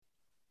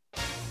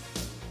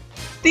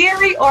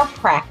Theory or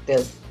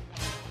practice?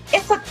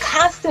 It's a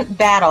constant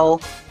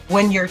battle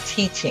when you're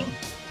teaching.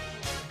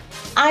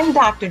 I'm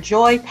Dr.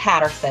 Joy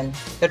Patterson,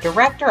 the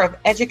Director of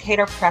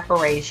Educator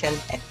Preparation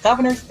at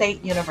Governor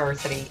State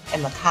University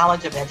in the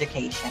College of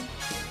Education.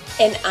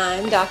 And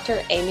I'm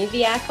Dr. Amy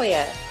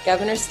Viaclia,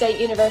 Governor State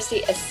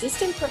University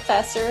Assistant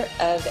Professor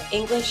of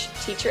English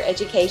Teacher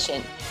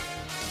Education.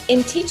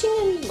 In teaching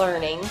and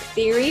learning,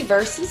 theory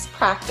versus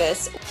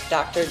practice,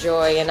 Dr.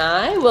 Joy and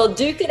I will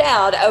duke it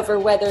out over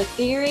whether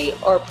theory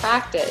or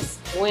practice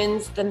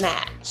wins the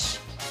match.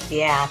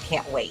 Yeah, I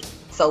can't wait.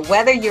 So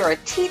whether you're a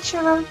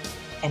teacher,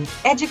 an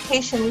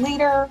education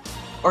leader,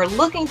 or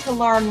looking to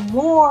learn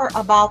more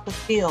about the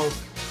field,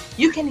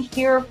 you can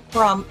hear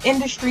from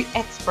industry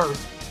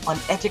experts on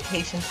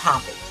education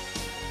topics.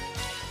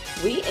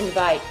 We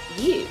invite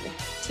you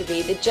to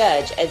be the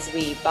judge as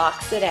we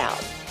box it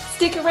out.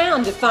 Stick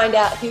around to find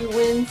out who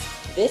wins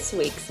this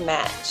week's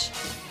match.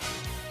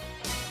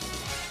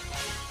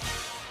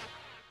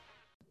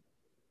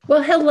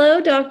 Well, hello,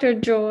 Dr.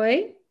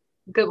 Joy.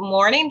 Good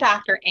morning,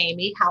 Dr.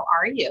 Amy. How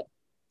are you?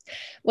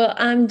 Well,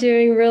 I'm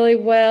doing really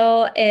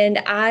well, and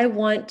I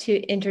want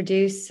to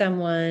introduce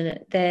someone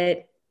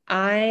that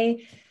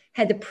I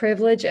had the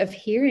privilege of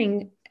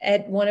hearing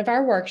at one of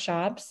our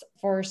workshops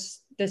for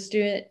the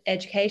Student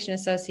Education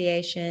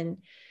Association.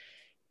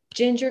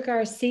 Ginger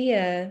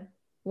Garcia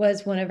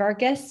was one of our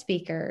guest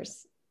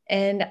speakers,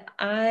 and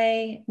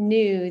I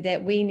knew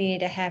that we needed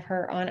to have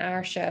her on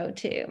our show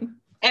too.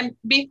 And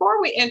before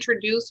we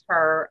introduce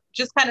her,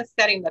 just kind of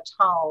setting the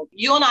tone,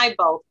 you and I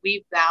both,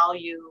 we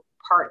value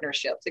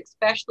partnerships,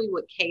 especially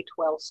with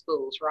K-12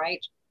 schools,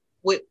 right?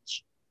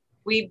 Which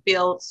we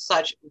build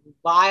such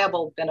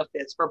viable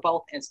benefits for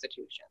both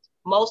institutions.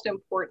 Most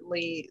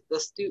importantly, the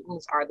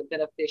students are the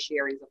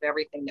beneficiaries of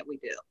everything that we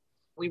do.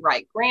 We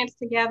write grants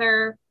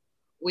together,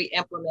 we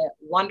implement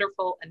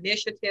wonderful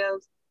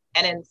initiatives,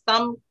 and in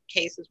some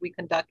cases, we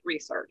conduct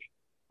research.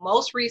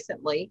 Most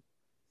recently,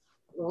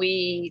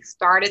 we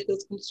started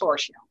this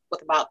consortium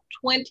with about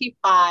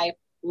 25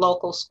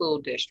 local school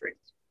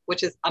districts,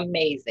 which is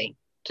amazing,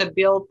 to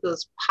build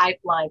this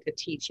pipeline to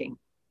teaching.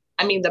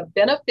 I mean, the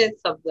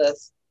benefits of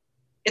this,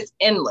 it's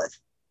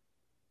endless.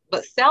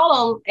 But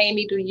seldom,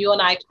 Amy, do you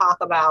and I talk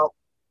about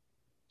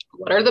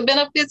what are the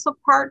benefits of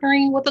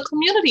partnering with a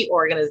community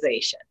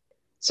organization.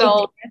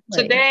 So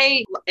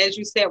Today, as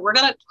you said, we're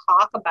going to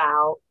talk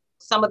about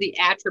some of the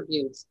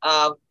attributes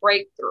of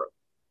Breakthrough,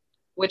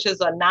 which is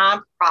a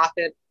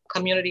nonprofit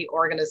community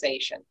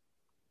organization.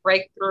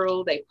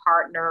 Breakthrough, they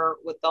partner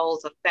with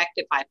those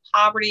affected by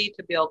poverty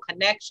to build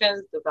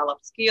connections, develop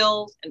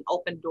skills, and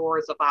open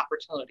doors of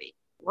opportunity.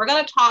 We're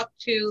going to talk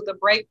to the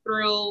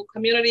Breakthrough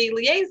community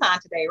liaison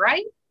today,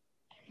 right?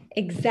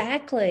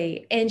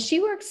 Exactly. And she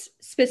works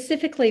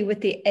specifically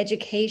with the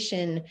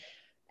education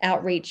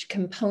outreach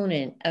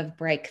component of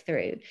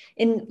Breakthrough.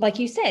 And like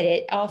you said,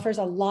 it offers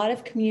a lot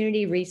of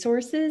community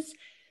resources,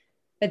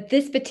 but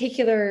this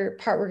particular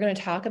part we're going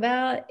to talk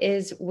about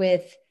is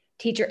with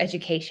teacher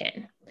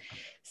education.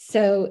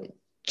 So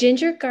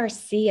Ginger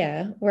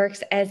Garcia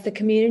works as the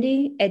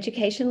community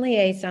education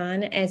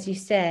liaison, as you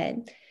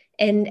said,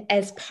 and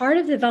as part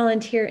of the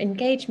volunteer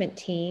engagement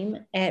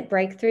team at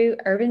Breakthrough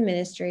Urban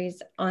Ministries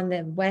on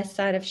the west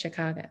side of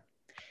Chicago.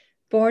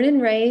 Born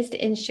and raised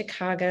in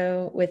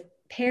Chicago with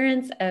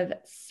parents of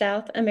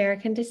South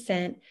American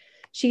descent,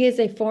 she is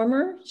a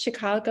former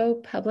Chicago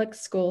public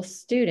school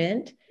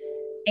student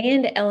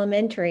and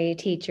elementary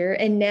teacher,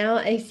 and now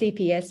a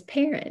CPS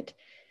parent.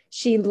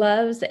 She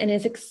loves and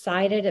is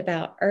excited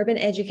about urban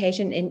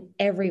education in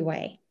every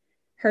way.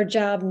 Her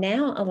job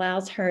now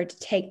allows her to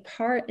take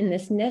part in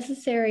this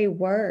necessary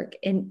work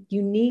in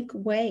unique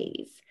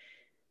ways.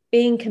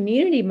 Being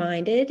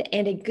community-minded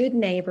and a good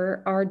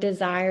neighbor are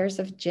desires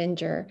of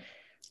Ginger.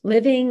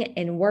 Living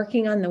and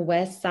working on the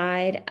West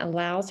Side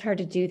allows her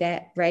to do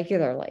that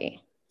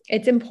regularly.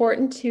 It's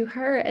important to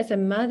her as a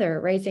mother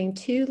raising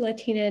two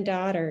Latina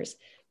daughters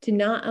to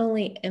not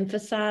only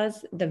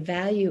emphasize the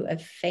value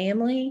of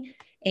family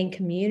and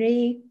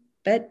community,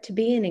 but to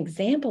be an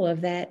example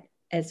of that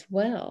as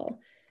well.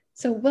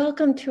 So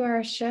welcome to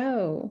our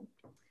show.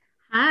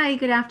 Hi,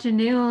 good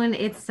afternoon.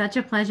 It's such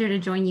a pleasure to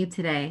join you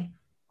today.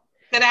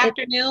 Good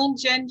afternoon,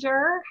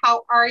 Ginger.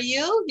 How are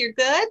you? You're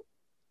good?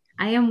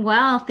 I am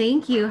well,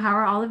 thank you. How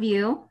are all of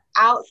you?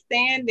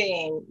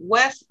 Outstanding.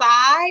 West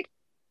Side?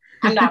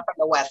 I'm not from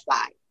the West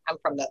Side.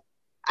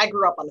 I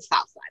grew up on the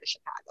South Side of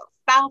Chicago.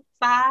 South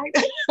Side.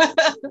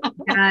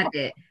 Got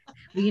it.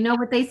 Well, you know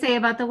what they say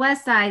about the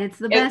West Side. It's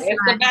the best side.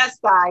 It's the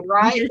best side,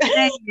 right?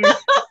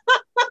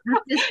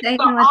 So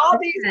all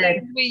these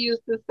things we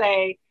used to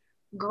say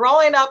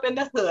growing up in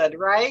the hood,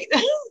 right?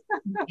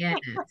 Yes.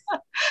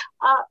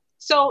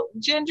 So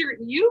Ginger,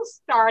 you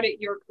started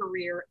your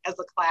career as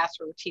a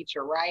classroom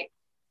teacher, right?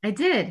 I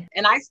did.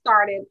 And I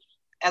started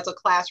as a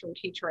classroom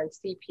teacher in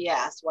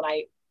CPS when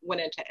I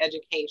went into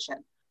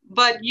education.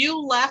 But you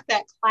left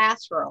that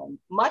classroom,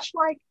 much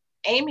like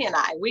Amy and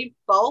I, we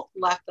both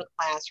left the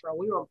classroom.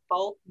 We were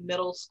both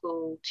middle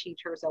school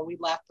teachers and we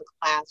left the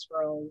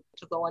classroom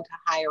to go into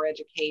higher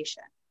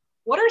education.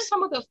 What are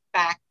some of the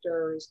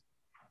factors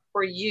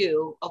for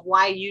you of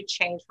why you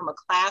changed from a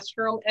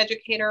classroom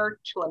educator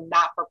to a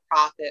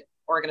not-for-profit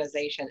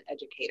organization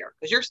educator?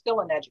 Because you're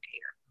still an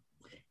educator.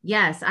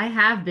 Yes, I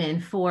have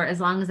been for as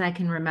long as I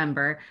can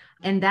remember.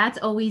 And that's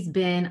always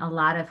been a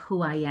lot of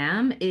who I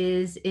am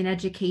is in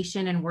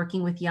education and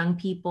working with young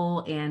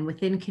people and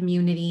within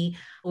community.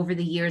 Over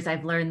the years,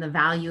 I've learned the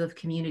value of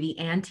community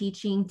and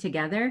teaching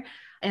together.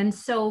 And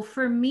so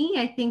for me,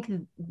 I think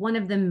one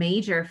of the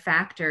major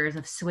factors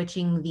of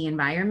switching the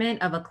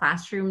environment of a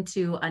classroom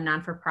to a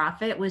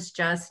non-for-profit was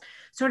just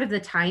sort of the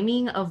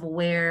timing of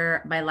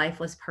where my life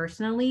was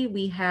personally.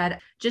 We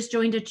had just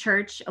joined a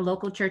church, a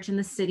local church in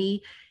the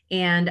city,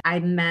 and I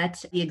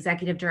met the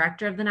executive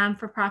director of the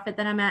non-for-profit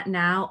that I'm at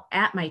now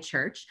at my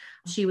church.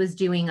 She was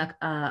doing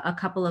a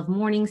couple of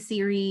morning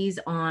series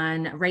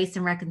on race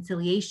and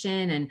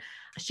reconciliation, and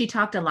she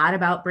talked a lot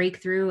about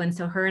breakthrough. And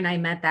so her and I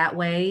met that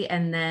way.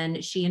 And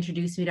then she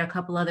introduced me to a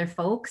couple other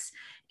folks.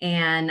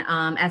 And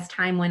as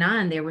time went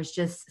on, there was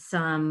just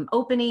some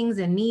openings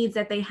and needs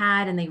that they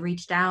had, and they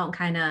reached out and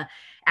kind of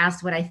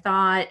asked what I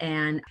thought.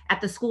 And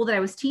at the school that I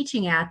was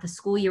teaching at, the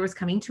school year was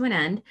coming to an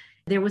end.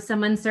 There was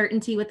some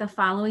uncertainty with the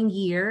following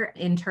year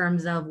in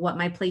terms of what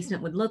my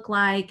placement would look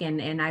like.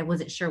 And I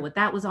wasn't sure what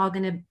that was all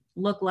going to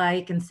look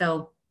like. And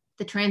so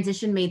the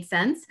transition made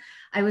sense.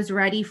 I was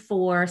ready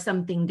for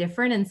something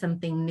different and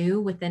something new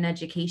within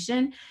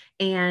education.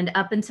 And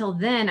up until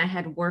then, I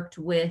had worked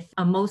with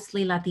a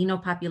mostly Latino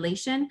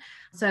population.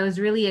 So I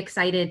was really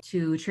excited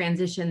to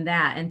transition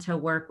that and to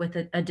work with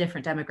a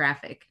different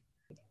demographic.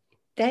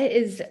 That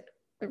is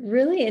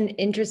really an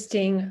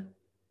interesting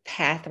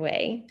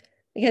pathway,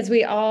 because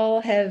we all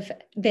have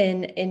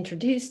been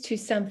introduced to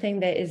something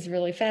that is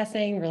really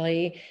fascinating,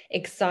 really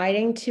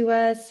exciting to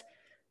us.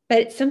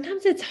 But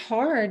sometimes it's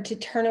hard to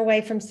turn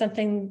away from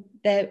something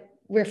that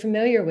we're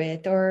familiar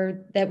with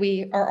or that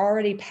we are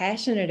already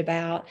passionate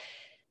about.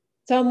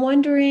 So I'm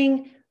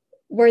wondering,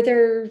 were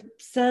there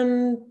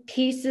some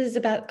pieces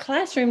about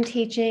classroom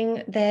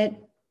teaching that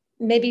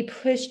maybe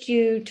pushed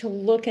you to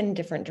look in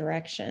different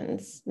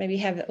directions? Maybe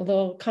have a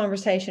little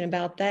conversation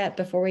about that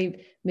before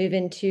we move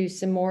into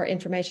some more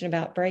information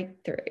about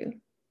breakthrough.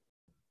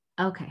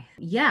 Okay.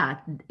 Yeah,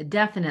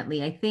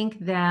 definitely. I think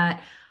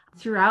that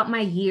throughout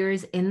my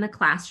years in the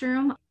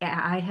classroom,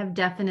 I have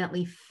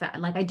definitely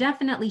I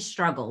definitely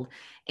struggled.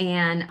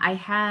 And I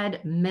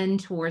had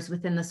mentors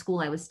within the school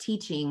I was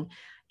teaching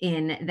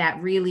in that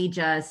really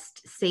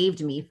just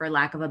saved me, for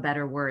lack of a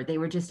better word. They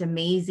were just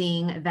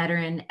amazing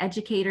veteran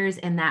educators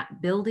in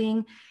that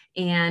building,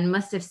 and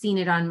must have seen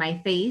it on my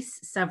face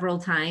several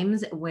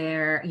times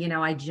where,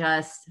 I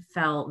just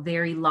felt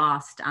very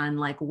lost on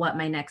like what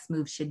my next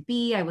move should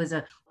be. I was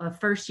a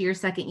first year,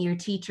 second year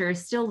teacher,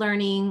 still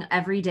learning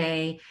every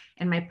day.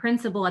 And my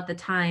principal at the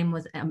time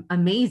was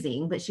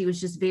amazing, but she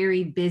was just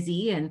very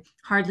busy and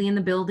hardly in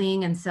the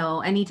building. And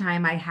so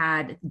anytime I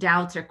had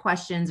doubts or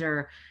questions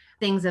or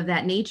things of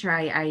that nature,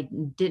 I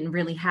didn't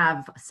really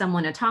have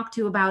someone to talk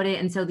to about it.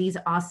 And so these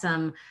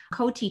awesome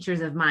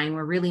co-teachers of mine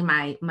were really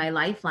my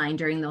lifeline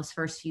during those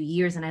first few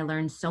years. And I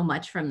learned so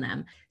much from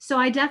them. So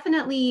I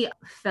definitely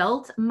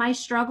felt my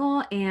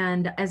struggle.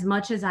 And as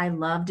much as I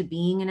loved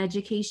being in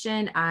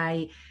education,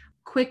 I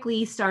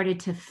quickly started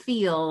to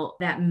feel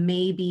that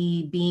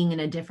maybe being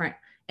in a different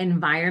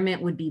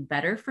environment would be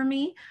better for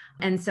me.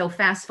 And so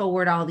fast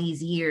forward all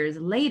these years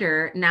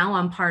later, now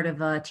I'm part of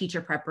a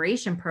teacher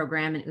preparation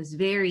program. And it's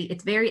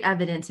very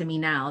evident to me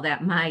now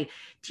that my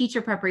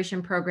teacher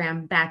preparation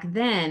program back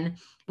then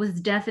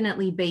was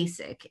definitely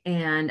basic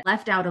and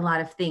left out a lot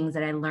of things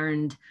that I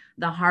learned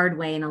the hard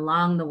way and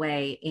along the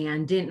way,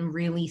 and didn't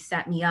really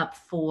set me up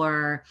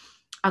for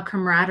a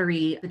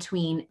camaraderie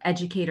between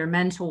educator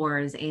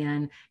mentors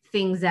and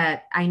things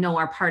that I know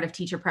are part of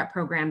teacher prep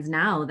programs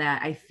now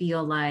that I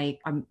feel like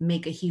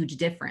make a huge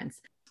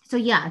difference. So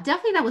yeah,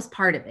 definitely that was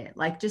part of it,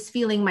 like just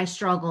feeling my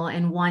struggle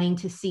and wanting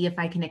to see if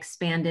I can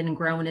expand it and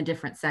grow in a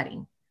different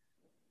setting.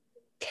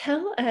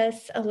 Tell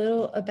us a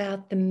little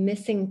about the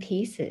missing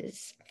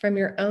pieces from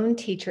your own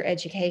teacher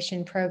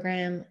education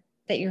program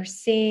that you're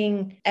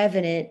seeing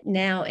evident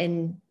now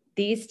in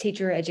these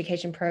teacher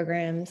education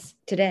programs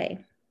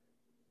today.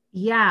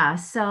 Yeah,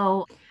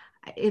 so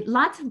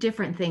lots of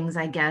different things,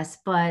 I guess,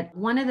 but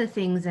one of the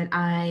things that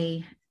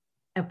I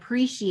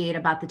appreciate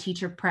about the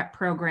teacher prep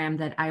program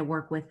that I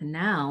work with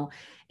now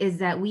is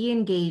that we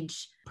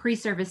engage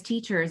pre-service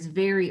teachers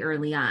very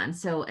early on.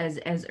 So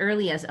as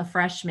early as a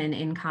freshman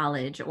in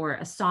college or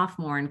a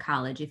sophomore in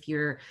college, if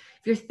you're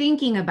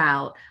thinking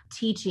about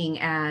teaching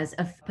as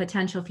a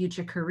potential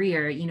future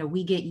career,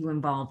 we get you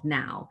involved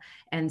now.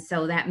 And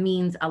so that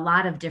means a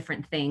lot of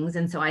different things.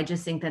 And so I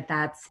just think that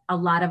that's a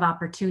lot of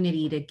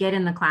opportunity to get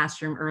in the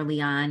classroom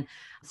early on,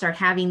 start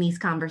having these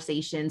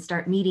conversations,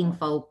 start meeting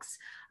folks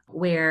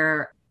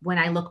where when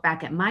I look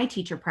back at my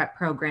teacher prep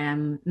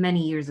program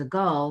many years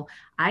ago,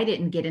 I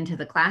didn't get into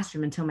the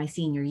classroom until my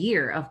senior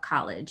year of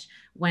college,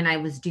 when I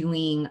was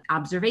doing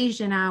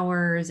observation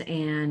hours,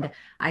 and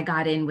I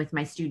got in with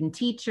my student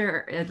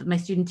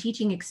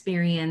teaching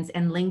experience,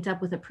 and linked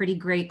up with a pretty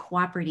great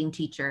cooperating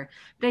teacher.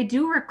 But I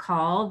do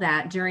recall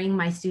that during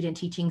my student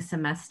teaching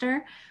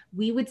semester,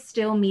 we would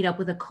still meet up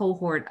with a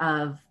cohort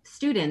of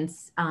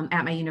students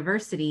at my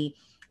university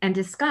and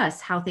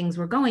discuss how things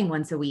were going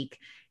once a week.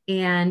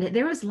 And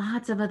there was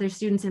lots of other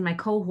students in my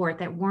cohort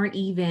that weren't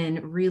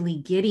even really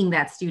getting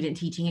that student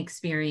teaching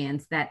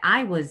experience that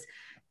I was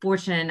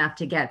fortunate enough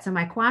to get. So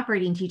my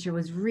cooperating teacher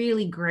was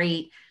really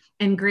great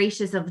and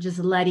gracious of just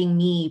letting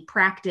me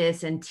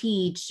practice and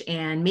teach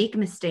and make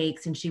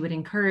mistakes. And she would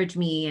encourage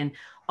me and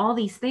all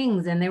these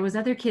things. And there was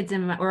other kids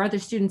or other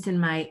students in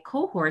my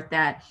cohort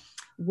that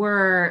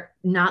were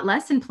not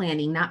lesson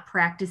planning, not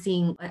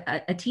practicing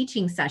a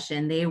teaching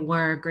session. They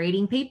were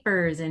grading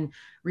papers and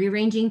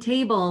rearranging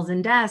tables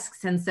and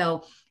desks. And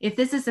so if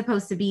this is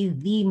supposed to be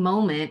the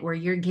moment where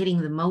you're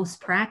getting the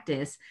most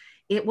practice,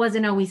 it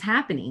wasn't always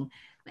happening.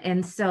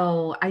 And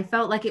so I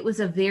felt like it was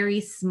a very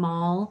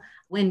small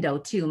window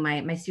too.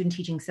 My student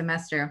teaching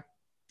semester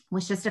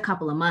was just a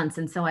couple of months.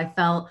 And so I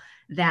felt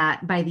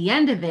that by the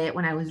end of it,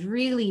 when I was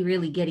really,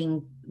 really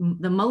getting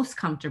the most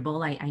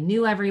comfortable, I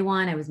knew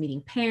everyone, I was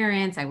meeting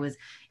parents, I was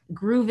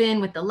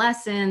grooving with the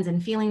lessons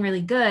and feeling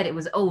really good, it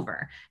was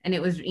over. And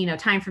it was,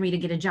 time for me to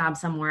get a job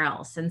somewhere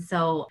else. And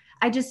so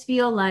I just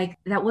feel like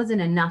that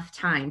wasn't enough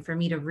time for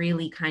me to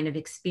really kind of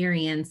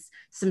experience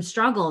some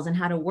struggles and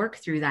how to work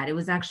through that. It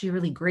was actually a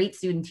really great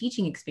student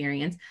teaching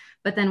experience.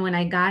 But then when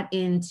I got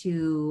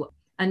into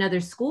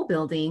another school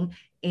building,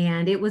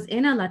 and it was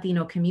in a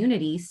Latino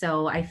community,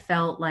 so I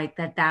felt like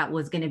that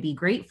was going to be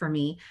great for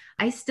me,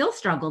 I still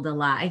struggled a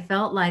lot. I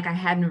felt like I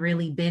hadn't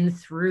really been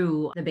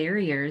through the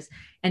barriers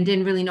and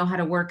didn't really know how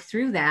to work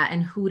through that,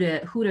 and who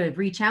to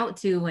reach out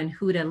to, and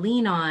who to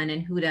lean on,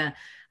 and who to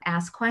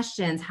ask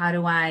questions. How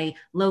do I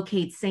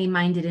locate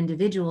same-minded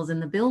individuals in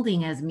the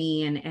building as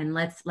me? And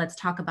let's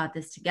talk about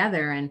this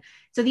together. And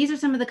so these are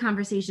some of the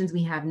conversations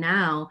we have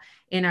now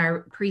in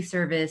our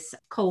pre-service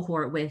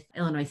cohort with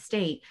Illinois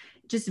State.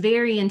 Just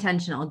very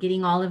intentional,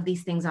 getting all of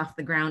these things off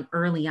the ground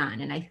early on.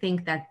 And I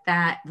think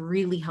that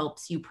really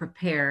helps you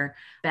prepare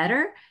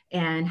better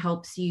and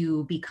helps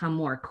you become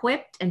more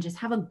equipped and just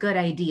have a good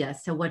idea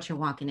as to what you're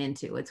walking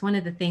into. It's one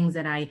of the things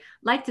that I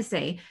like to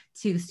say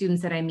to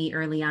students that I meet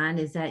early on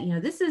is that,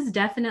 this is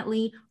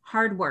definitely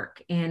hard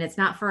work and it's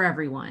not for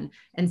everyone.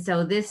 And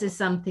so this is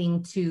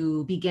something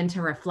to begin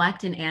to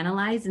reflect and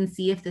analyze and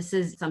see if this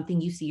is something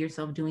you see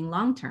yourself doing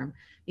long-term,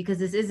 because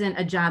this isn't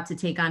a job to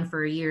take on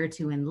for a year or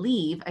two and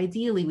leave.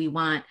 Ideally, we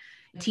want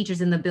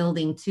teachers in the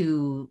building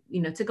to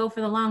go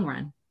for the long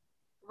run.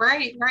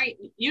 Right.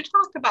 You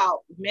talked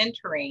about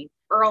mentoring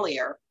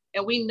earlier,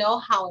 and we know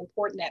how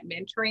important that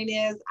mentoring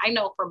is. I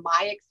know from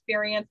my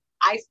experience,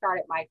 I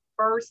started my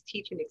first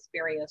teaching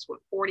experience with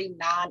 40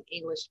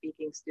 non-English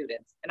speaking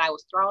students, and I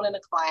was thrown in a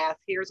class.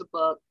 Here's a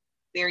book.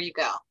 There you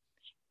go.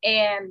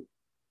 And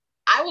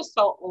I was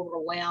so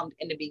overwhelmed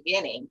in the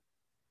beginning.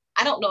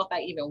 I don't know if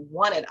I even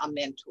wanted a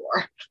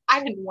mentor.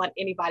 I didn't want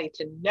anybody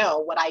to know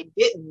what I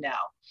didn't know.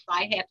 So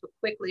I had to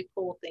quickly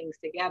pull things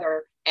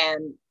together.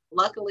 And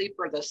luckily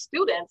for the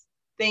students,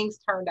 things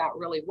turned out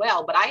really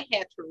well. But I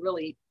had to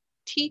really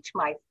teach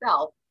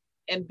myself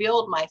and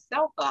build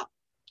myself up.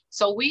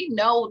 So we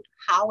know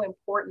how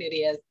important it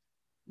is,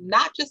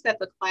 not just at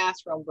the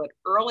classroom, but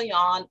early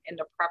on in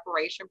the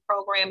preparation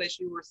program, as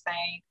you were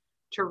saying,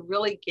 to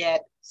really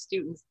get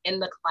students in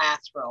the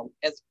classroom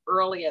as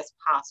early as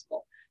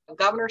possible.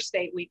 Governor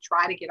State, we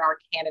try to get our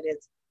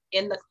candidates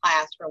in the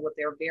classroom with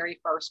their very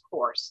first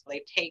course.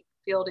 They take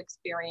field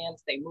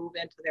experience, they move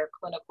into their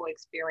clinical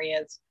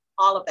experience,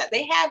 all of that.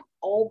 They have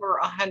over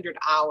 100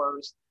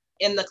 hours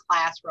in the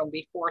classroom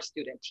before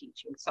student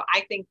teaching. So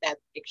I think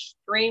that's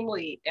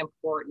extremely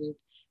important,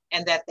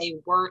 and that they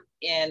work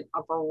in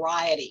a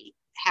variety,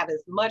 have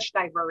as much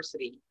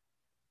diversity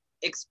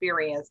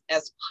experience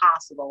as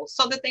possible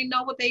so that they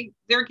know what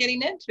they're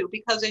getting into.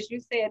 Because as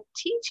you said,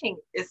 teaching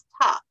is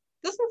tough.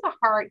 This is a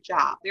hard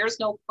job. There's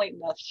no point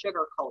in us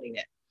sugarcoating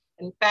it.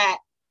 In fact,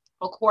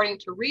 according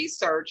to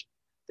research,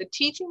 the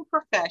teaching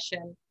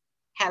profession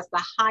has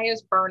the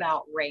highest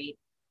burnout rate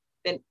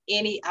than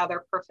any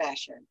other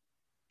profession.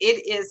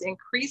 It is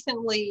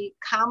increasingly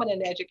common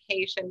in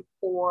education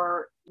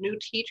for new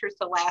teachers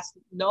to last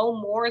no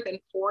more than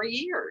 4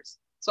 years.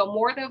 So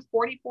more than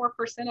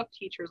 44% of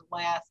teachers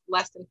last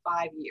less than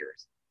 5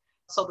 years.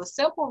 So the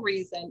simple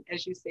reason,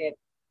 as you said,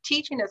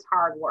 teaching is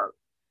hard work.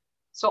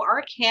 So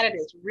our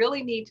candidates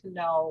really need to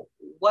know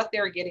what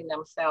they're getting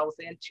themselves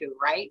into,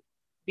 right?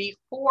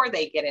 Before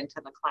they get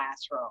into the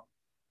classroom.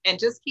 And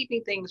just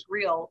keeping things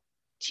real,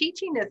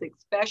 teaching is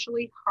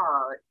especially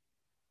hard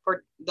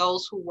for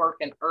those who work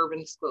in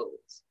urban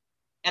schools.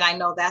 And I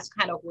know that's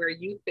kind of where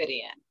you fit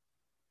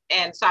in.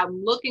 And so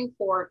I'm looking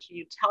forward to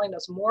you telling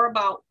us more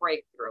about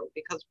Breakthrough,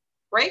 because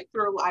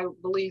Breakthrough, I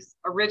believe,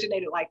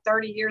 originated like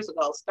 30 years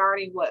ago,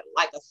 starting with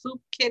like a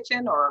soup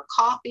kitchen or a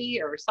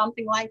coffee or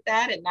something like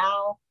that. And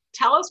now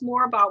tell us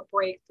more about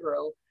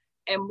Breakthrough.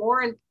 And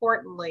more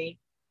importantly,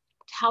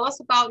 tell us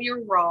about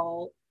your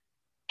role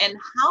and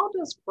how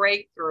does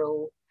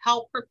Breakthrough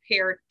help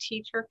prepare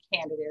teacher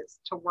candidates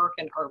to work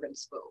in urban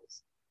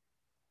schools?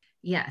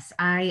 Yes,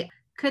 I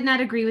could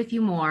not agree with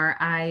you more.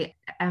 I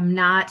am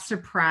not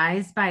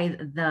surprised by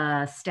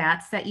the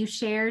stats that you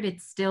shared.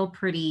 It's still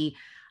pretty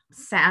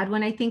sad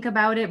when I think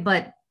about it,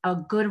 but a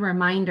good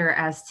reminder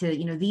as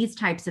to, these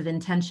types of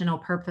intentional,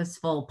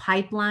 purposeful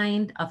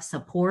pipeline of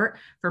support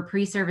for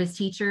pre-service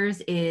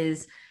teachers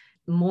is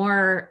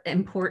more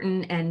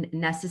important and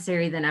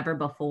necessary than ever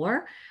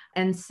before.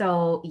 And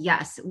so,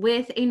 yes,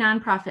 with a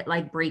nonprofit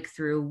like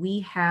Breakthrough,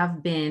 we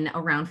have been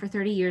around for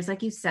 30 years,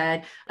 like you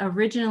said,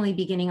 originally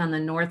beginning on the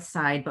north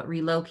side, but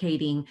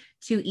relocating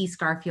to East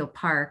Garfield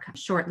Park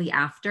shortly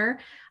after.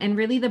 And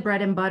really the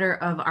bread and butter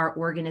of our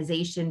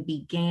organization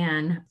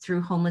began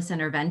through homeless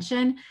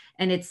intervention.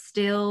 And it's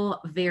still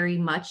very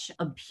much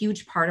a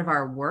huge part of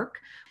our work.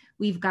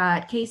 We've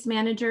got case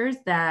managers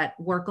that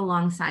work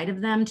alongside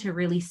of them to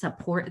really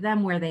support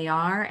them where they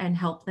are and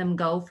help them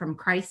go from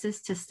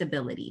crisis to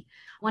stability.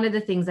 One of the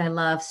things I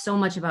love so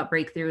much about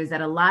Breakthrough is that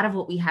a lot of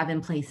what we have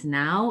in place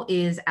now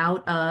is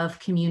out of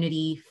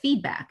community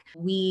feedback.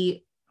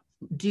 We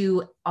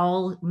do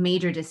all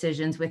major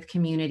decisions with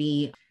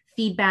community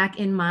feedback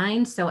in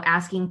mind. So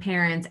asking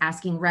parents,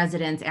 asking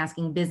residents,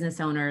 asking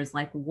business owners,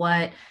 like,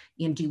 what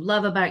do you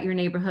love about your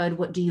neighborhood?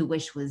 What do you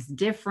wish was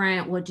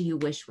different? What do you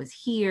wish was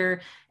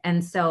here?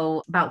 And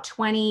so about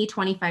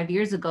 25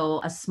 years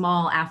ago, a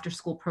small after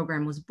school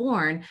program was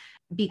born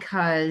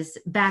because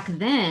back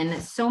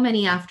then, so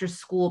many after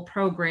school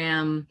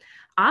program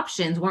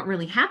options weren't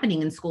really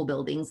happening in school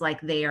buildings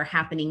like they are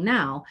happening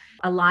now.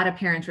 A lot of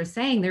parents were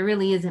saying there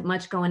really isn't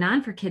much going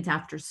on for kids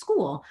after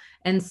school.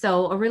 And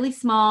so a really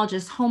small,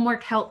 just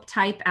homework help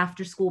type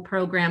after school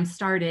program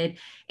started,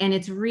 and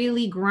it's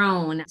really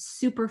grown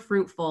super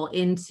fruitful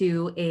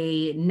into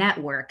a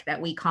network that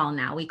we call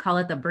now. We call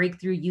it the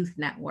Breakthrough Youth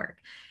Network,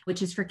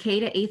 which is for K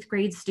to 8th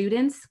grade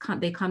students.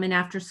 They come in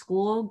after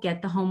school,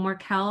 get the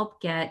homework help,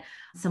 get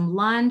some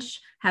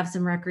lunch, have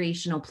some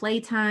recreational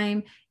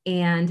playtime,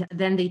 and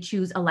then they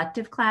choose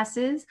elective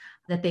classes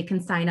that they can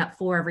sign up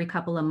for every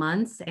couple of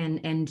months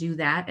and do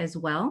that as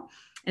well.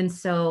 And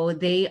so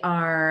they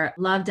are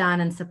loved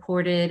on and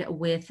supported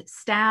with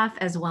staff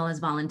as well as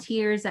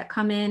volunteers that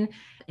come in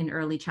an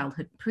early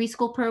childhood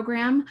preschool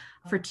program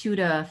for 2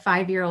 to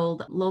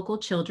 5-year-old local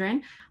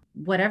children.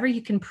 Whatever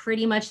you can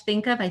pretty much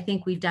think of, I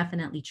think we've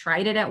definitely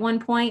tried it at one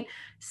point.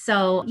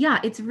 So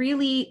yeah, it's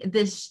really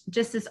this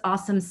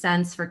awesome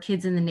sense for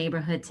kids in the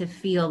neighborhood to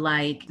feel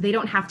like they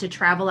don't have to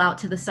travel out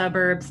to the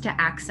suburbs to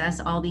access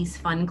all these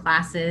fun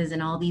classes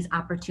and all these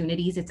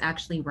opportunities. It's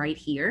actually right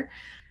here.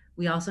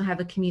 We also have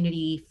a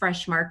community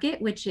fresh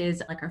market, which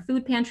is like our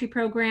food pantry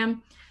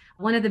program.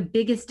 One of the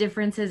biggest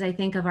differences, I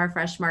think, of our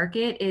fresh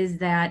market is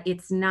that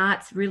it's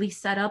not really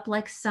set up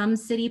like some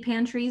city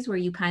pantries where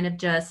you kind of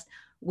just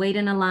wait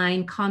in a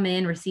line, come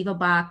in, receive a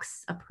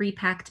box, a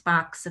pre-packed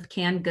box of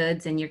canned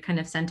goods, and you're kind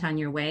of sent on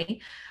your way.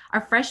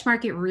 Our fresh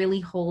market really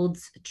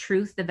holds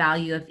truth, the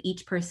value of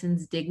each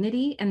person's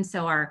dignity. And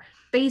so our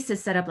space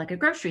is set up like a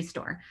grocery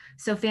store.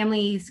 So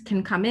families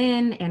can come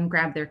in and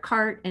grab their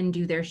cart and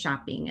do their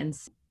shopping. And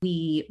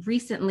we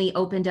recently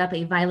opened up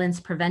a violence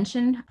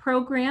prevention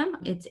program.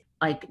 It's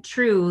like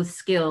true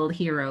skilled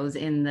heroes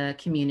in the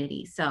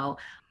community. So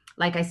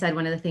like I said,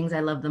 one of the things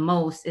I love the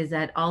most is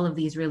that all of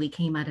these really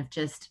came out of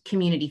just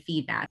community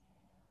feedback.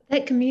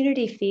 That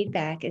community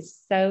feedback is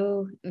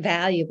so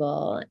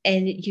valuable,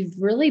 and you've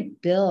really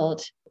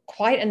built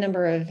quite a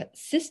number of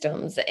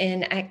systems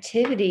and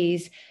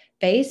activities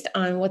based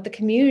on what the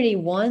community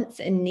wants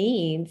and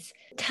needs.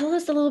 Tell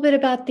us a little bit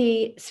about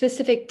the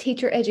specific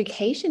teacher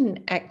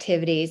education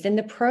activities and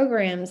the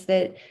programs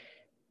that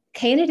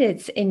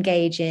candidates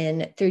engage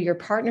in through your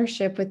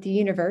partnership with the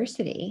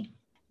university.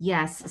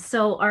 Yes.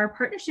 So our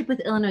partnership with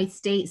Illinois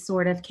State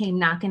sort of came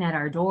knocking at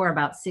our door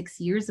about 6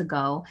 years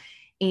ago.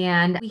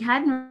 And we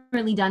hadn't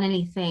really done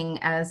anything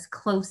as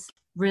close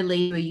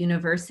related to a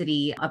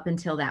university up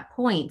until that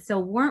point. So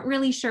weren't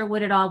really sure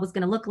what it all was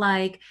going to look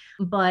like.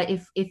 But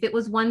if it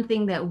was one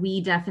thing that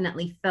we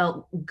definitely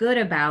felt good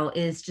about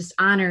is just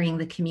honoring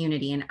the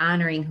community and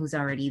honoring who's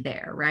already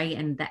there, right?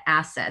 And the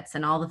assets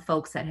and all the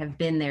folks that have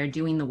been there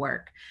doing the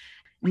work.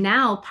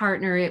 Now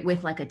partner it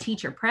with like a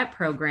teacher prep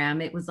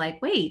program. It was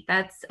like, wait,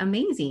 that's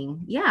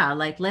amazing. Yeah,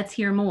 like let's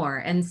hear more.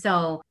 And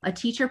so a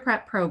teacher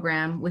prep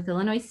program with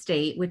Illinois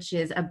State, which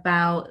is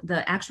about,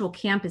 the actual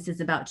campus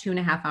is about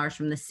 2.5 hours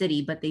from the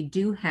city, but they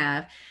do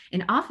have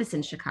an office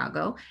in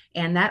Chicago.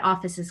 And that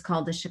office is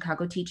called the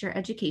Chicago Teacher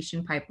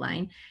Education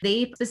Pipeline.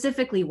 They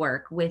specifically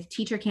work with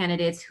teacher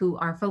candidates who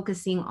are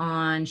focusing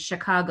on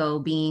Chicago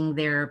being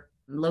their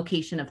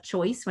location of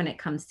choice when it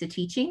comes to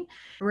teaching.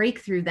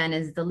 Breakthrough then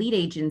is the lead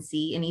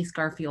agency in East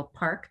Garfield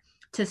Park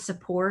to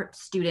support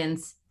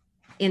students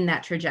in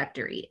that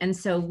trajectory. And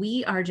so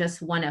we are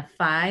just one of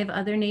 5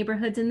 other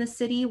neighborhoods in the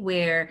city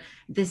where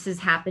this is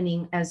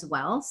happening as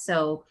well.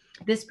 So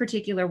this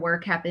particular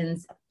work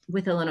happens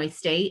with Illinois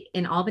State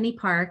in Albany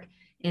Park,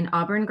 in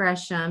Auburn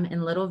Gresham,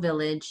 in Little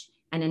Village,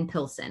 and in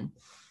Pilsen.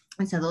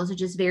 And so those are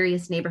just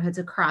various neighborhoods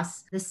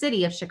across the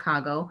city of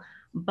Chicago.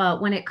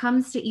 But when it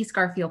comes to East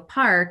Garfield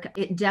Park,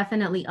 it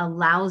definitely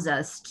allows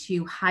us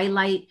to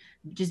highlight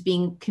just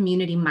being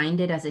community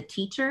minded as a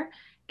teacher.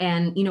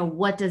 And,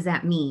 what does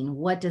that mean?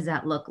 What does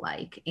that look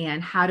like?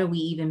 And how do we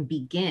even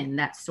begin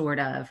that sort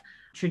of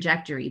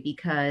trajectory?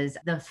 Because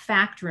the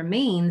fact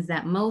remains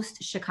that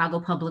most Chicago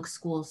public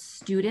school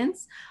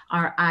students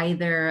are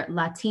either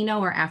Latino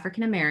or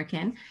African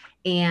American,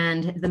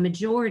 and the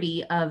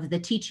majority of the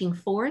teaching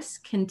force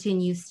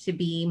continues to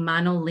be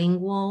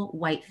monolingual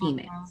white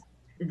females.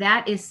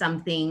 That is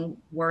something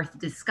worth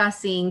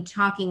discussing,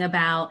 talking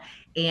about,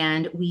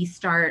 and we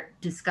start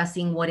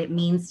discussing what it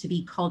means to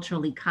be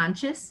culturally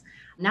conscious,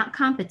 not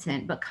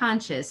competent, but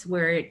conscious.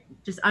 We're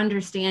just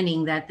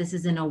understanding that this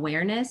is an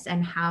awareness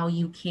and how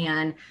you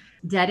can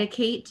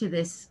dedicate to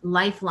this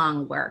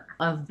lifelong work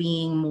of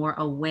being more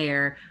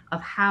aware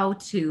of how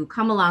to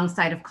come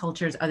alongside of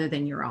cultures other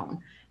than your own.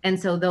 And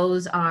so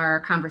those are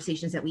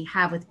conversations that we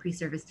have with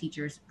pre-service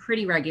teachers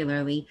pretty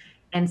regularly,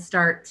 and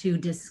start to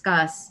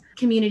discuss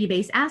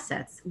community-based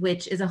assets,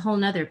 which is a whole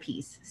nother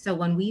piece. So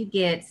when we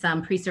get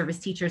some pre-service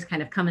teachers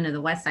kind of coming to the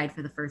West Side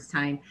for the first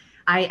time,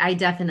 I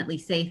definitely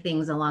say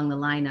things along the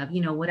line of,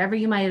 whatever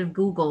you might have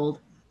Googled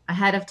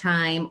ahead of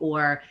time,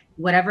 or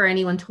whatever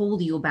anyone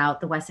told you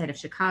about the West Side of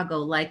Chicago,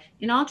 like,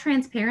 in all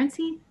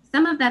transparency,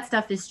 some of that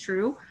stuff is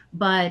true,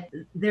 but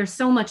there's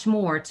so much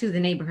more to the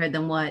neighborhood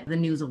than what the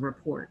news will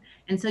report.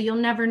 And so you'll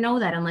never know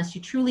that unless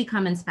you truly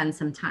come and spend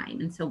some time.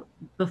 And so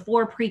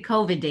before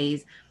pre-COVID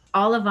days,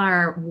 all of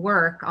our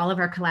work, all of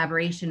our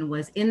collaboration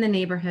was in the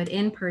neighborhood,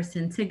 in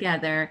person,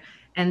 together.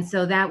 And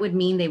so that would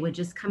mean they would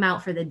just come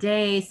out for the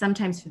day,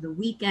 sometimes for the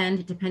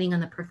weekend, depending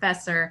on the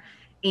professor.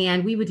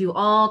 And we would do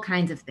all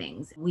kinds of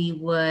things. We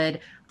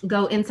would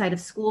go inside of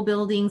school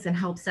buildings and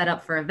help set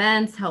up for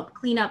events, help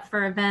clean up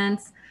for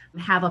events,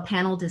 have a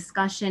panel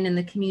discussion in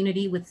the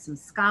community with some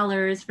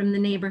scholars from the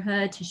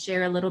neighborhood to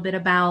share a little bit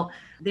about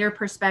their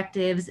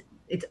perspectives.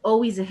 It's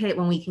always a hit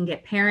when we can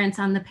get parents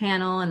on the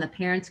panel, and the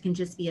parents can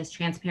just be as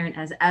transparent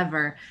as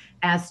ever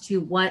as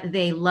to what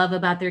they love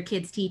about their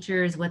kids'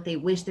 teachers, what they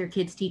wish their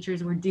kids'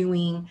 teachers were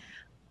doing,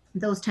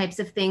 those types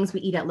of things.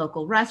 We eat at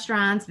local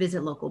restaurants,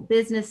 visit local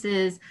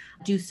businesses,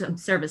 do some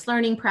service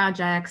learning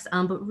projects,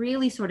 but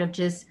really sort of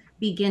just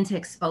begin to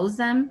expose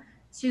them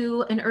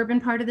to an urban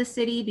part of the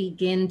city,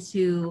 begin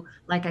to,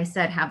 like I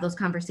said, have those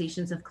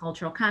conversations of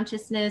cultural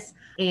consciousness,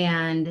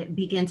 and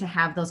begin to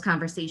have those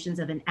conversations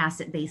of an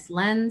asset-based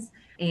lens.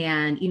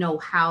 And,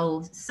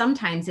 how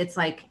sometimes it's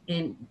like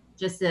in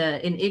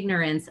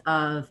ignorance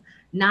of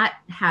not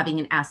having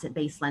an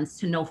asset-based lens,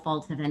 to no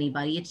fault of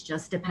anybody. It's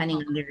just depending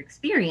on their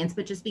experience,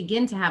 but just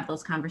begin to have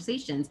those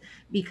conversations,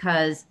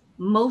 because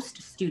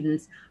most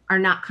students are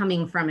not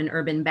coming from an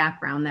urban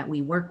background that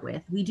we work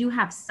with. We do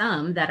have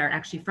some that are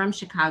actually from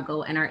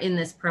Chicago and are in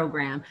this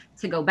program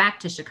to go back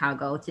to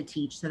Chicago to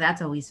teach. So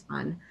that's always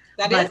fun.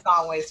 That is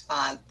always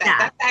fun.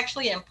 That's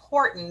actually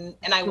important.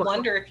 And I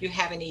wonder if you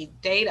have any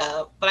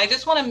data, but I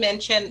just want to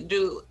mention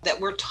that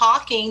we're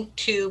talking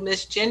to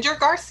Ms. Ginger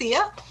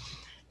Garcia.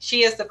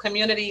 She is the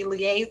community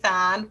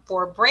liaison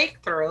for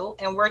Breakthrough,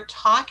 and we're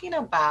talking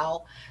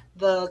about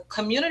the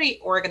community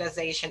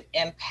organization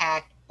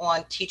impact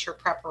on teacher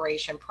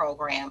preparation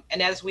program.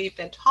 And as we've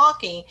been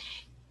talking,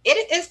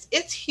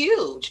 it's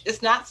huge.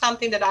 It's not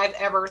something that I've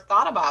ever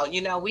thought about.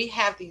 We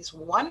have these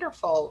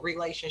wonderful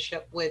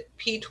relationship with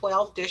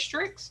P12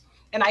 districts,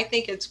 and I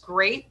think it's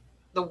great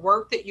the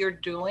work that you're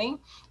doing,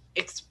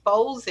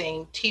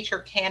 exposing teacher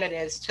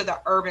candidates to the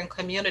urban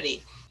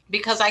community.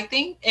 Because I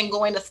think, in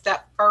going a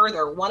step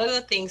further, one of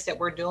the things that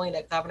we're doing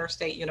at Governor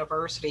State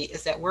University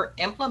is that we're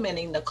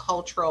implementing the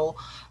cultural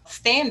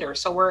standards.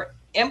 So we're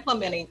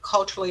implementing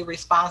culturally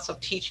responsive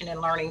teaching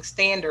and learning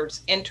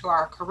standards into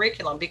our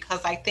curriculum,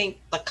 because I think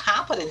the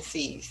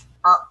competencies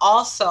are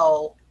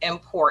also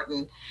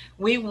important.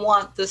 We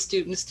want the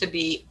students to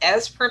be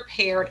as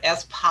prepared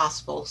as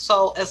possible.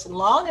 So as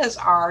long as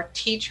our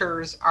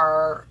teachers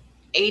are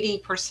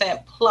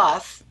 80%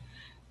 plus,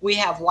 we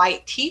have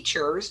white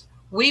teachers,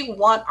 we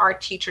want our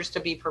teachers to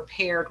be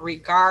prepared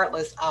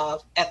regardless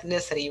of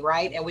ethnicity,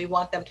 right? And we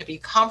want them to be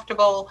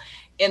comfortable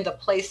in the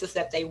places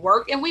that they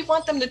work, and we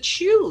want them to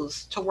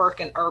choose to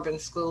work in urban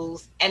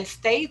schools and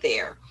stay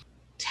there.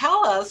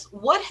 Tell us,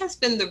 what has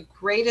been the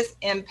greatest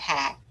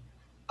impact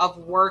of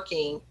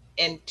working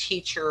in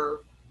teacher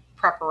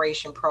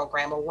preparation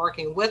program, or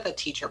working with a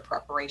teacher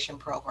preparation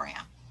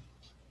program?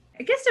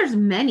 I guess there's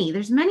many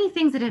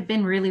things that have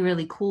been really,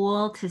 really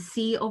cool to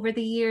see over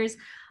the years.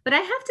 But I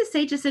have to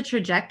say, just a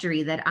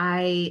trajectory that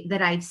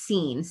I've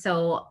seen.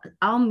 So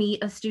I'll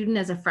meet a student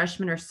as a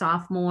freshman or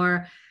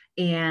sophomore,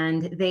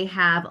 and they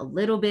have a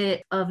little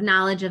bit of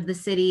knowledge of the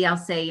city. I'll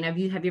say, have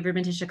you ever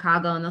been to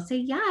Chicago? And they'll say,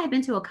 yeah, I've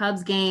been to a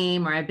Cubs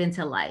game, or I've been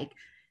to like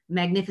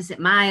Magnificent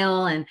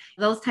Mile and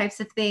those types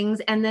of things.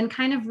 And then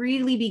kind of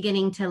really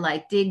beginning to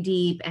like dig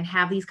deep and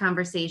have these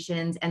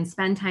conversations and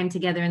spend time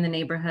together in the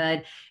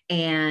neighborhood.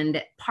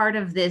 And part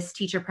of this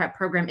teacher prep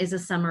program is a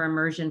summer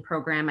immersion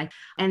program.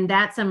 And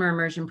that summer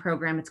immersion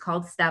program, it's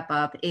called Step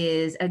Up,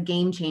 is a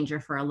game changer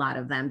for a lot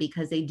of them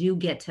because they do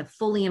get to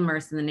fully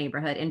immerse in the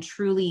neighborhood and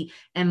truly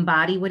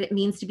embody what it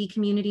means to be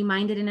community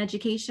minded in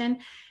education.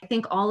 I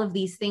think all of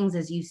these things,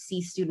 as you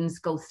see students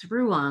go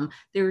through them,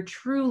 they're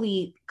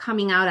truly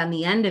coming out on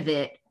the end of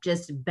it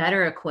just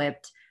better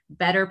equipped,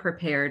 better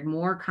prepared,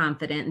 more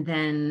confident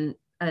than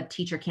a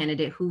teacher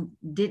candidate who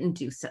didn't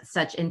do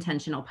such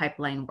intentional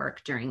pipeline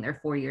work during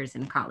their 4 years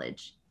in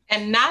college.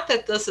 And not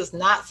that this is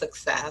not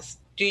success.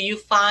 Do you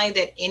find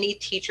that any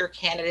teacher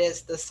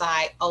candidates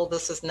decide, oh,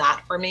 this is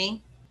not for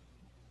me?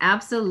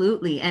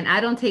 Absolutely. And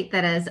I don't take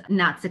that as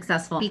not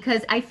successful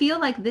because I feel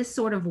like this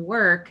sort of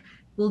work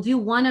will do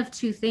one of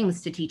two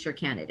things to teacher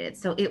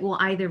candidates. So it will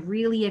either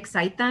really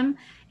excite them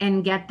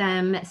and get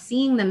them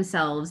seeing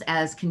themselves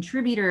as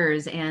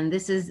contributors, and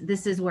this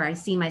is where I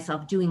see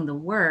myself doing the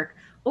work,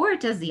 or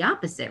it does the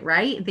opposite,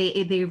 right?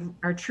 They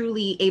are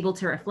truly able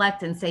to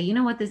reflect and say, you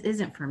know what, this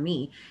isn't for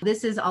me.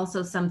 This is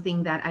also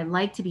something that I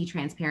like to be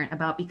transparent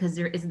about because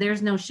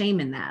there's no shame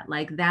in that.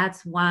 Like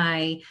that's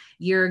why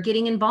you're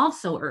getting involved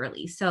so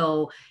early.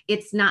 So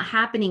it's not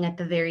happening at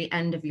the very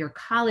end of your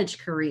college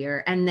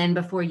career. And then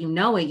before you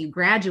know it, you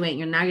graduate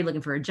and you're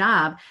looking for a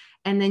job.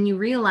 And then you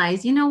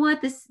realize, you know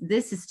what, this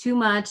is too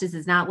much. This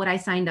is not what I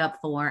signed up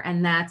for.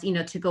 And that's,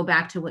 to go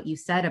back to what you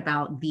said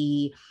about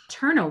the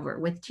turnover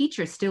with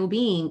teachers still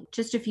being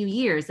just a few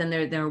years and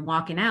they're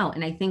walking out.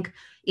 And I think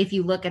if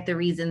you look at the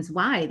reasons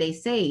why, they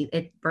say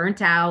it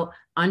burnt out,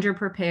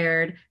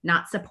 underprepared,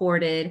 not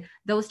supported,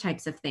 those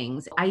types of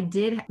things. I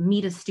did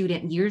meet a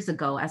student years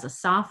ago as a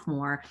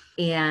sophomore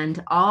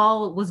and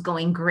all was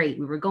going great.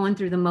 We were going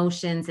through the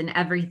motions and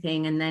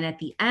everything. And then at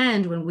the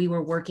end, when we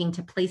were working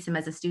to place him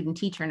as a student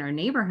teacher in our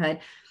neighborhood,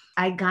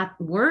 I got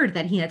word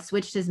that he had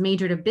switched his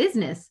major to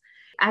business.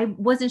 I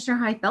wasn't sure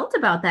how I felt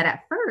about that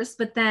at first,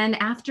 but then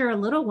after a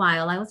little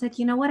while, I was like,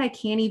 you know what? I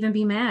can't even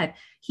be mad.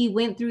 He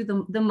went through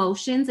the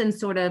motions and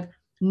sort of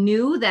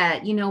knew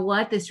that, you know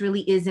what, this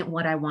really isn't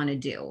what I want to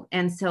do.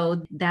 And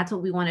so that's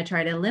what we want to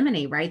try to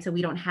eliminate, right? So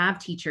we don't have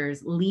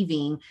teachers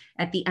leaving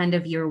at the end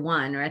of year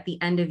one or at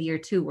the end of year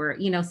two, where,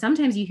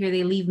 sometimes you hear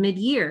they leave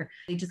mid-year,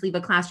 they just leave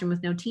a classroom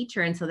with no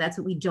teacher. And so that's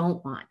what we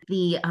don't want.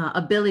 The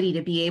ability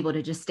to be able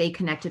to just stay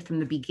connected from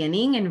the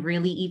beginning and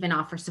really even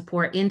offer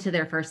support into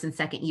their first and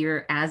second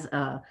year as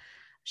a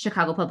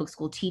Chicago Public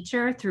School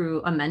teacher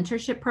through a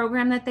mentorship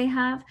program that they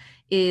have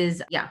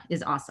is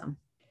awesome.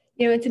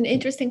 It's an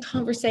interesting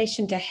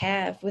conversation to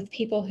have with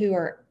people who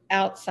are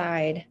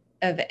outside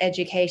of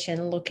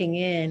education looking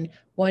in,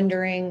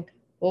 wondering,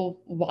 well,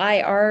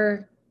 why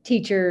are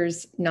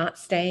teachers not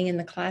staying in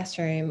the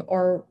classroom?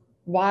 Or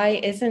why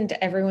isn't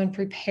everyone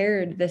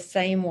prepared the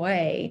same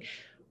way?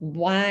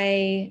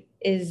 Why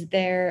is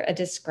there a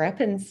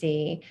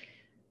discrepancy?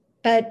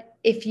 But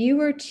if you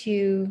were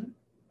to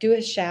do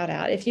a shout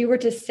out, if you were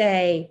to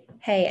say,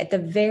 hey, at the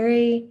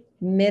very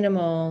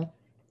minimal,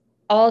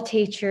 all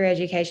teacher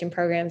education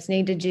programs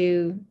need to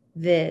do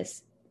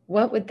this,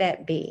 what would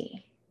that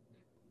be?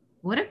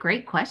 What a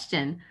great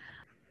question.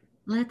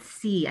 Let's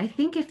see. I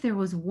think if there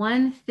was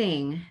one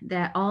thing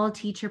that all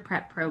teacher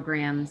prep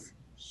programs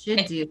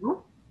should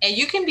do. And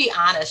you can be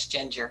honest,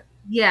 Ginger.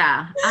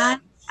 Yeah,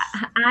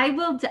 I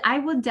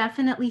will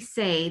definitely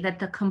say that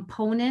the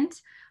component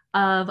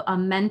of a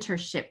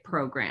mentorship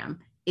program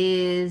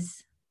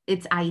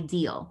it's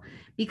ideal.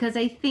 Because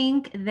I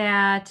think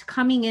that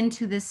coming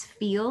into this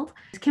field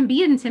can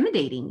be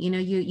intimidating.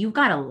 You've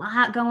got a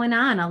lot going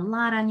on, a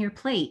lot on your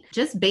plate.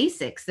 Just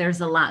basics,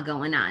 there's a lot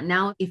going on.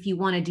 Now, if you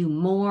want to do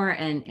more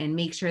and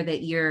make sure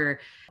that you're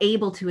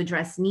able to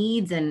address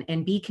needs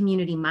and be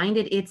community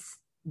minded, it's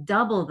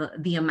double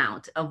the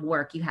amount of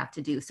work you have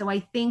to do. So I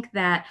think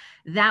that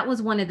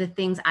was one of the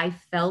things I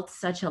felt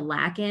such a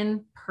lack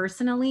in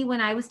personally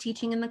when I was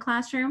teaching in the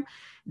classroom,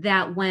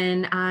 that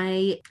when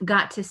I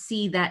got to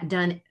see that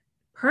done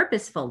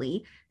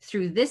purposefully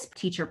through this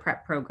teacher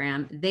prep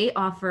program, they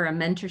offer a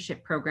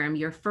mentorship program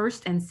your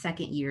first and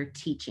second year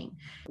teaching.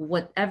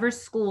 Whatever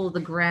school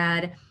the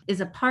grad is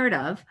a part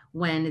of,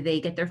 when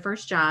they get their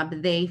first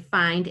job, they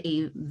find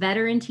a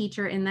veteran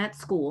teacher in that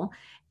school,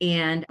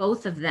 and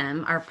both of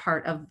them are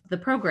part of the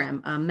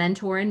program, a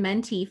mentor and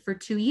mentee for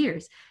 2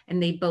 years.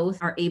 And they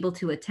both are able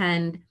to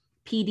attend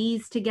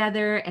PDs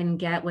together and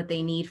get what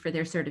they need for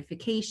their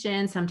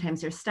certification.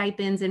 Sometimes there's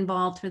stipends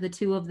involved for the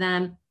two of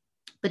them.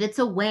 But it's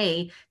a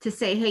way to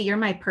say, hey, you're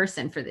my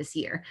person for this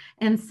year.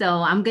 And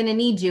so I'm going to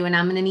need you, and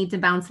I'm going to need to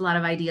bounce a lot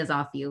of ideas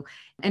off you.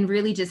 And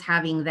really just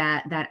having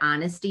that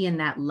honesty and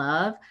that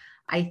love,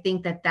 I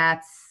think that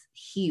that's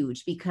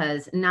huge,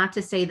 because not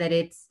to say that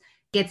it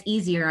gets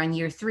easier on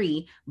year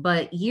 3,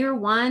 but year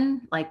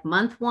 1, like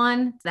month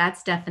 1,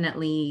 that's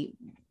definitely,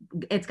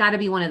 it's got to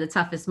be one of the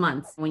toughest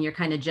months when you're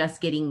kind of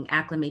just getting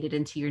acclimated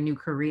into your new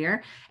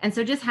career. And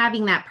so just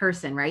having that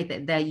person, right,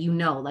 that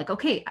like,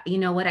 okay, you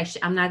know what,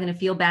 I'm not going to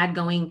feel bad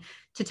going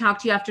to talk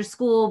to you after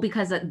school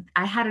because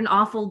I had an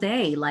awful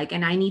day, like,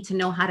 and I need to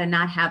know how to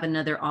not have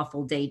another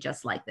awful day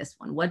just like this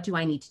one. What do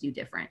I need to do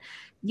different?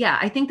 Yeah,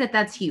 I think that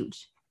that's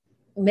huge.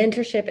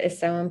 Mentorship is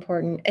so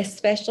important,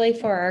 especially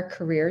for our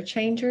career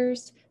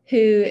changers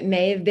who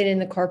may have been in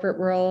the corporate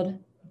world.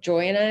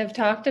 Joy and I have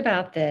talked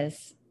about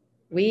this.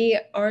 We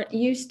aren't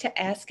used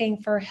to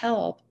asking for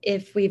help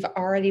if we've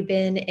already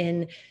been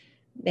in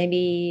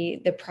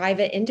maybe the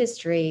private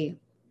industry.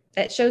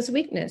 That shows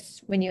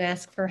weakness when you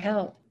ask for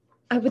help.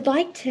 I would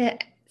like to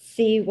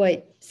see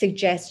what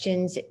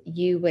suggestions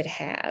you would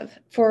have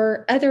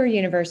for other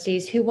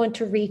universities who want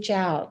to reach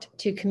out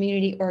to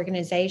community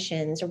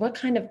organizations, or what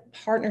kind of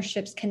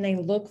partnerships can they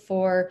look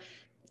for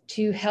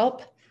to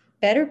help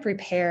better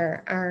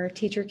prepare our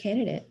teacher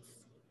candidates?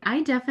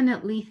 I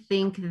definitely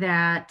think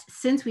that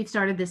since we've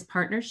started this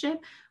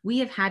partnership, we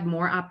have had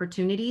more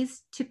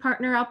opportunities to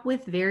partner up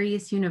with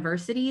various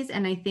universities.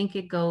 And I think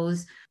it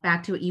goes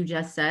back to what you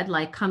just said,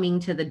 like coming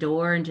to the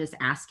door and just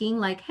asking,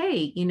 like,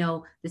 hey,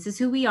 this is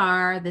who we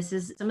are. This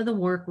is some of the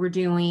work we're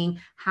doing.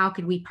 How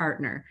could we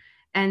partner?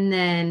 And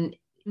then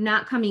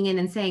not coming in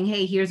and saying,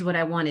 hey, here's what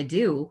I want to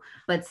do,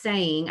 but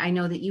saying, I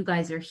know that you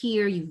guys are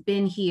here, you've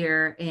been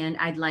here, and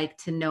I'd like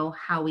to know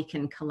how we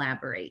can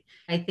collaborate.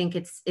 I think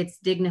it's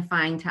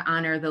dignifying to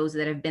honor those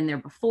that have been there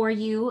before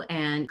you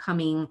and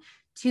coming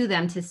to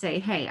them to say,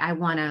 hey, I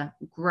want to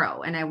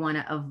grow and I want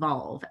to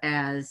evolve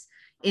as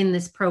in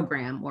this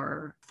program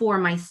or for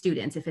my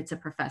students, if it's a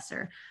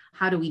professor.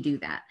 How do we do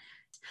that?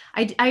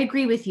 I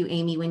agree with you,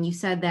 Amy, when you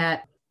said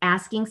that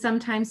asking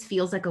sometimes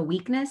feels like a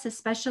weakness,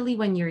 especially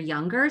when you're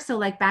younger. So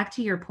like back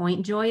to your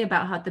point, Joy,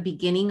 about how at the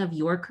beginning of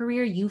your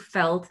career, you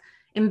felt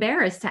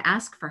embarrassed to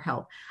ask for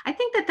help. I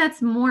think that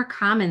that's more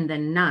common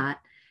than not.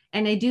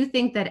 And I do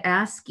think that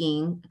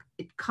asking,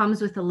 it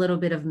comes with a little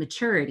bit of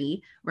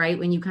maturity, right?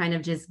 When you kind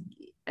of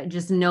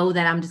just know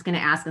that I'm just going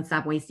to ask and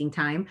stop wasting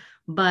time.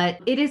 But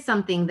it is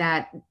something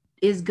that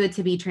is good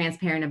to be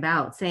transparent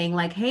about, saying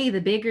like, hey, the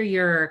bigger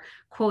your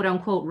quote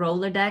unquote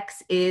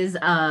Rolodex is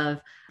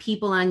of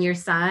people on your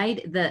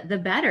side,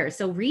 the better.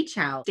 So reach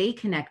out, stay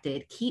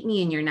connected, keep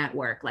me in your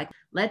network. Like,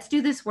 let's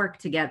do this work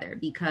together,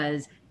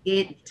 because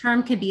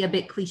term could be a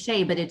bit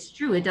cliche, but it's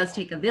true. It does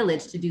take a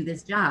village to do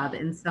this job.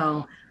 And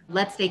so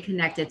let's stay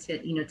connected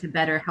to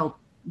better help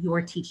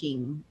your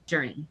teaching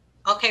journey.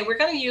 Okay, we're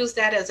going to use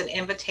that as an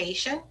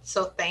invitation.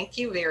 So thank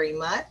you very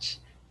much.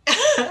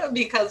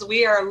 Because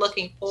we are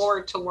looking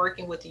forward to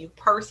working with you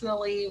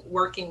personally,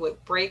 working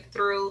with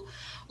Breakthrough,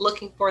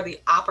 looking for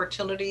the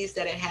opportunities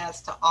that it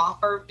has to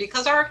offer,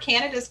 because our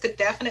candidates could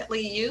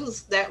definitely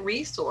use that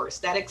resource,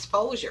 that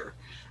exposure.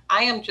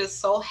 I am just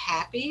so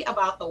happy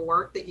about the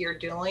work that you're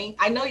doing.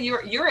 I know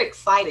you're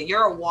excited.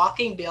 You're a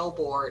walking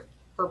billboard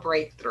for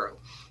Breakthrough.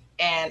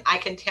 And I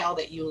can tell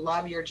that you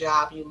love your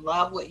job, you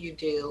love what you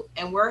do,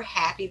 and we're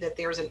happy that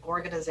there's an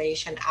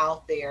organization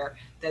out there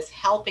that's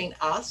helping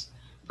us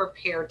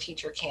prepare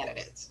teacher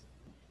candidates.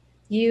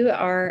 You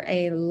are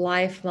a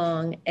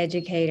lifelong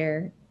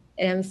educator,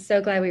 and I'm so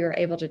glad we were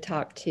able to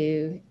talk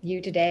to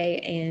you today,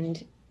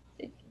 and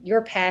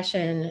your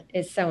passion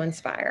is so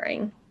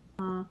inspiring.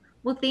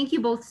 Well, thank you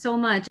both so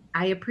much.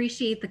 I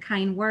appreciate the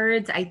kind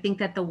words. I think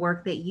that the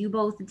work that you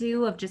both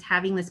do of just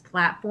having this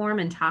platform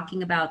and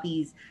talking about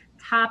these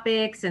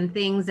topics and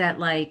things that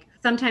like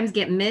sometimes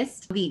get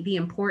missed, the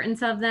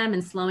importance of them,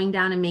 and slowing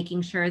down and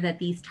making sure that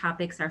these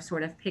topics are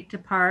sort of picked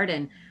apart,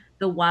 and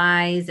the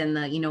whys and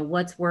the,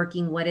 what's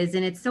working, what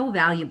isn't. It's so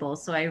valuable.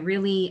 So I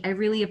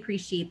really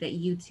appreciate that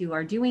you two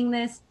are doing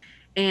this.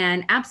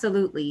 And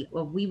absolutely,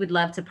 well, we would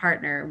love to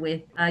partner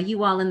with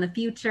you all in the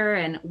future,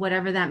 and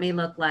whatever that may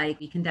look like,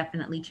 we can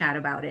definitely chat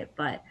about it,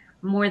 but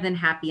more than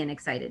happy and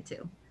excited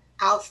to.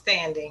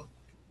 Outstanding.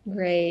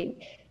 Great.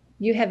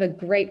 You have a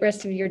great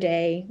rest of your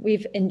day.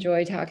 We've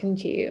enjoyed talking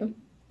to you.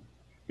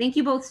 Thank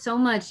you both so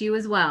much. You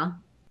as well.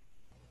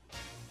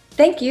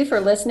 Thank you for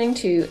listening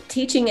to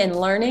Teaching and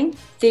Learning,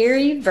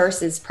 Theory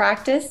versus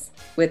Practice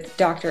with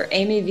Dr.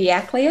 Amy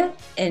Viaclia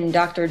and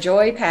Dr.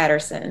 Joy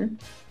Patterson.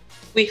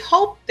 We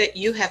hope that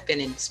you have been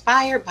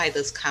inspired by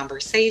this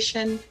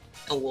conversation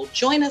and will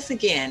join us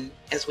again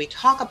as we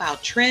talk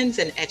about trends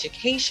in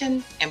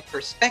education and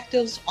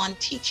perspectives on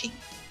teaching.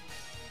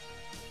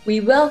 We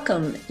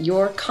welcome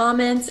your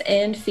comments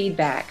and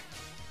feedback.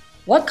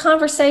 What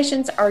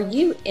conversations are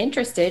you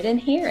interested in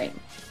hearing?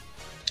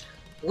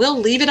 We'll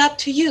leave it up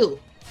to you,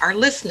 our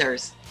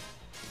listeners.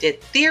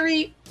 Did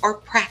theory or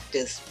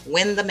practice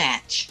win the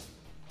match?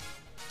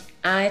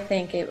 I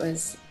think it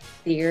was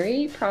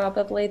theory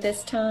probably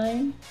this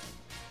time.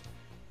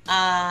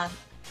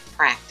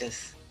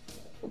 Practice.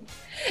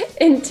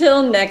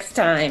 Until next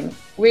time,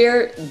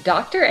 we're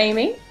Dr.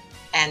 Amy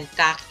and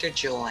Dr.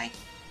 Joy.